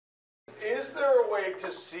Is there a way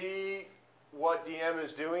to see what DM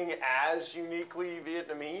is doing as uniquely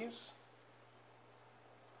Vietnamese?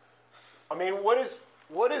 I mean, what is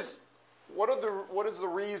the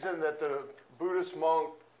reason that the Buddhist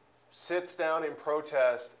monk sits down in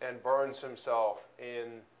protest and burns himself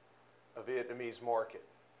in a Vietnamese market?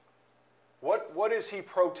 What is he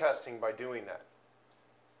protesting by doing that?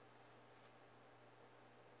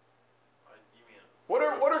 You mean What? Do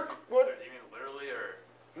you mean literally or?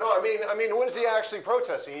 No, I mean, what is he actually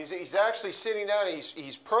protesting? He's actually sitting down and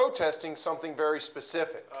he's protesting something very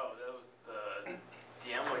specific. Oh, that was the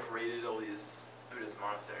DM raided all these Buddhist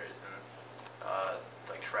monasteries and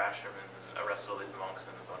like trashed them and arrested all these monks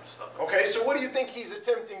and a bunch of stuff. Okay, so what do you think he's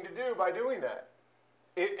attempting to do by doing that?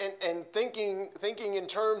 And thinking in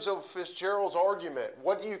terms of Fitzgerald's argument,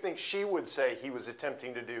 what do you think she would say he was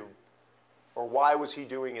attempting to do? Or why was he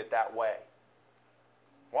doing it that way?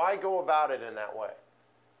 Why go about it in that way?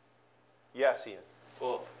 Yes, Ian.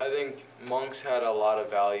 Well, I think monks had a lot of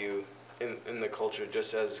value in the culture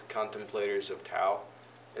just as contemplators of Tao.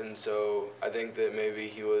 And so I think that maybe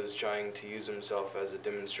he was trying to use himself as a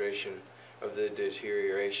demonstration of the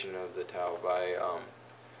deterioration of the Tao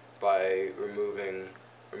by removing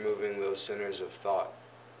those centers of thought.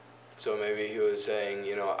 So maybe he was saying,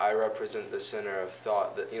 I represent the center of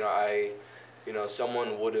thought that,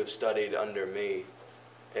 someone would have studied under me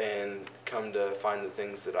and come to find the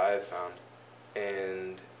things that I have found.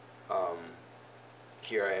 And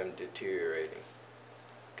here I am deteriorating,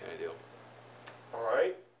 kind of deal. All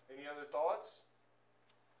right. Any other thoughts?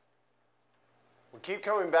 We keep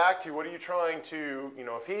coming back to what are you trying to,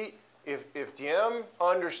 if Diem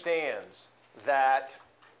understands that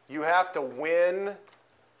you have to win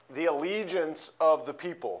the allegiance of the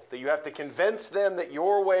people, that you have to convince them that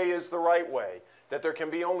your way is the right way, that there can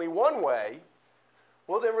be only one way,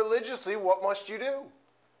 well then religiously, what must you do?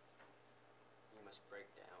 You must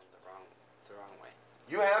break down the wrong way.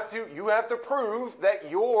 You have to prove that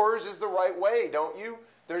yours is the right way, don't you?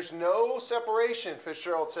 There's no separation,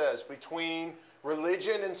 Fitzgerald says, between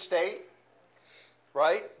religion and state,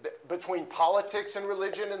 right? Between politics and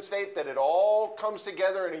religion and state, that it all comes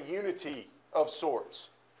together in a unity of sorts.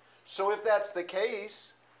 So if that's the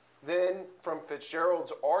case, then from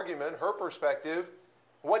Fitzgerald's argument, her perspective,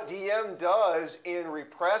 what DM does in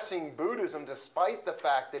repressing Buddhism, despite the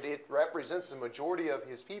fact that it represents the majority of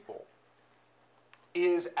his people,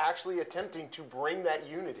 is actually attempting to bring that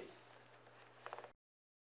unity.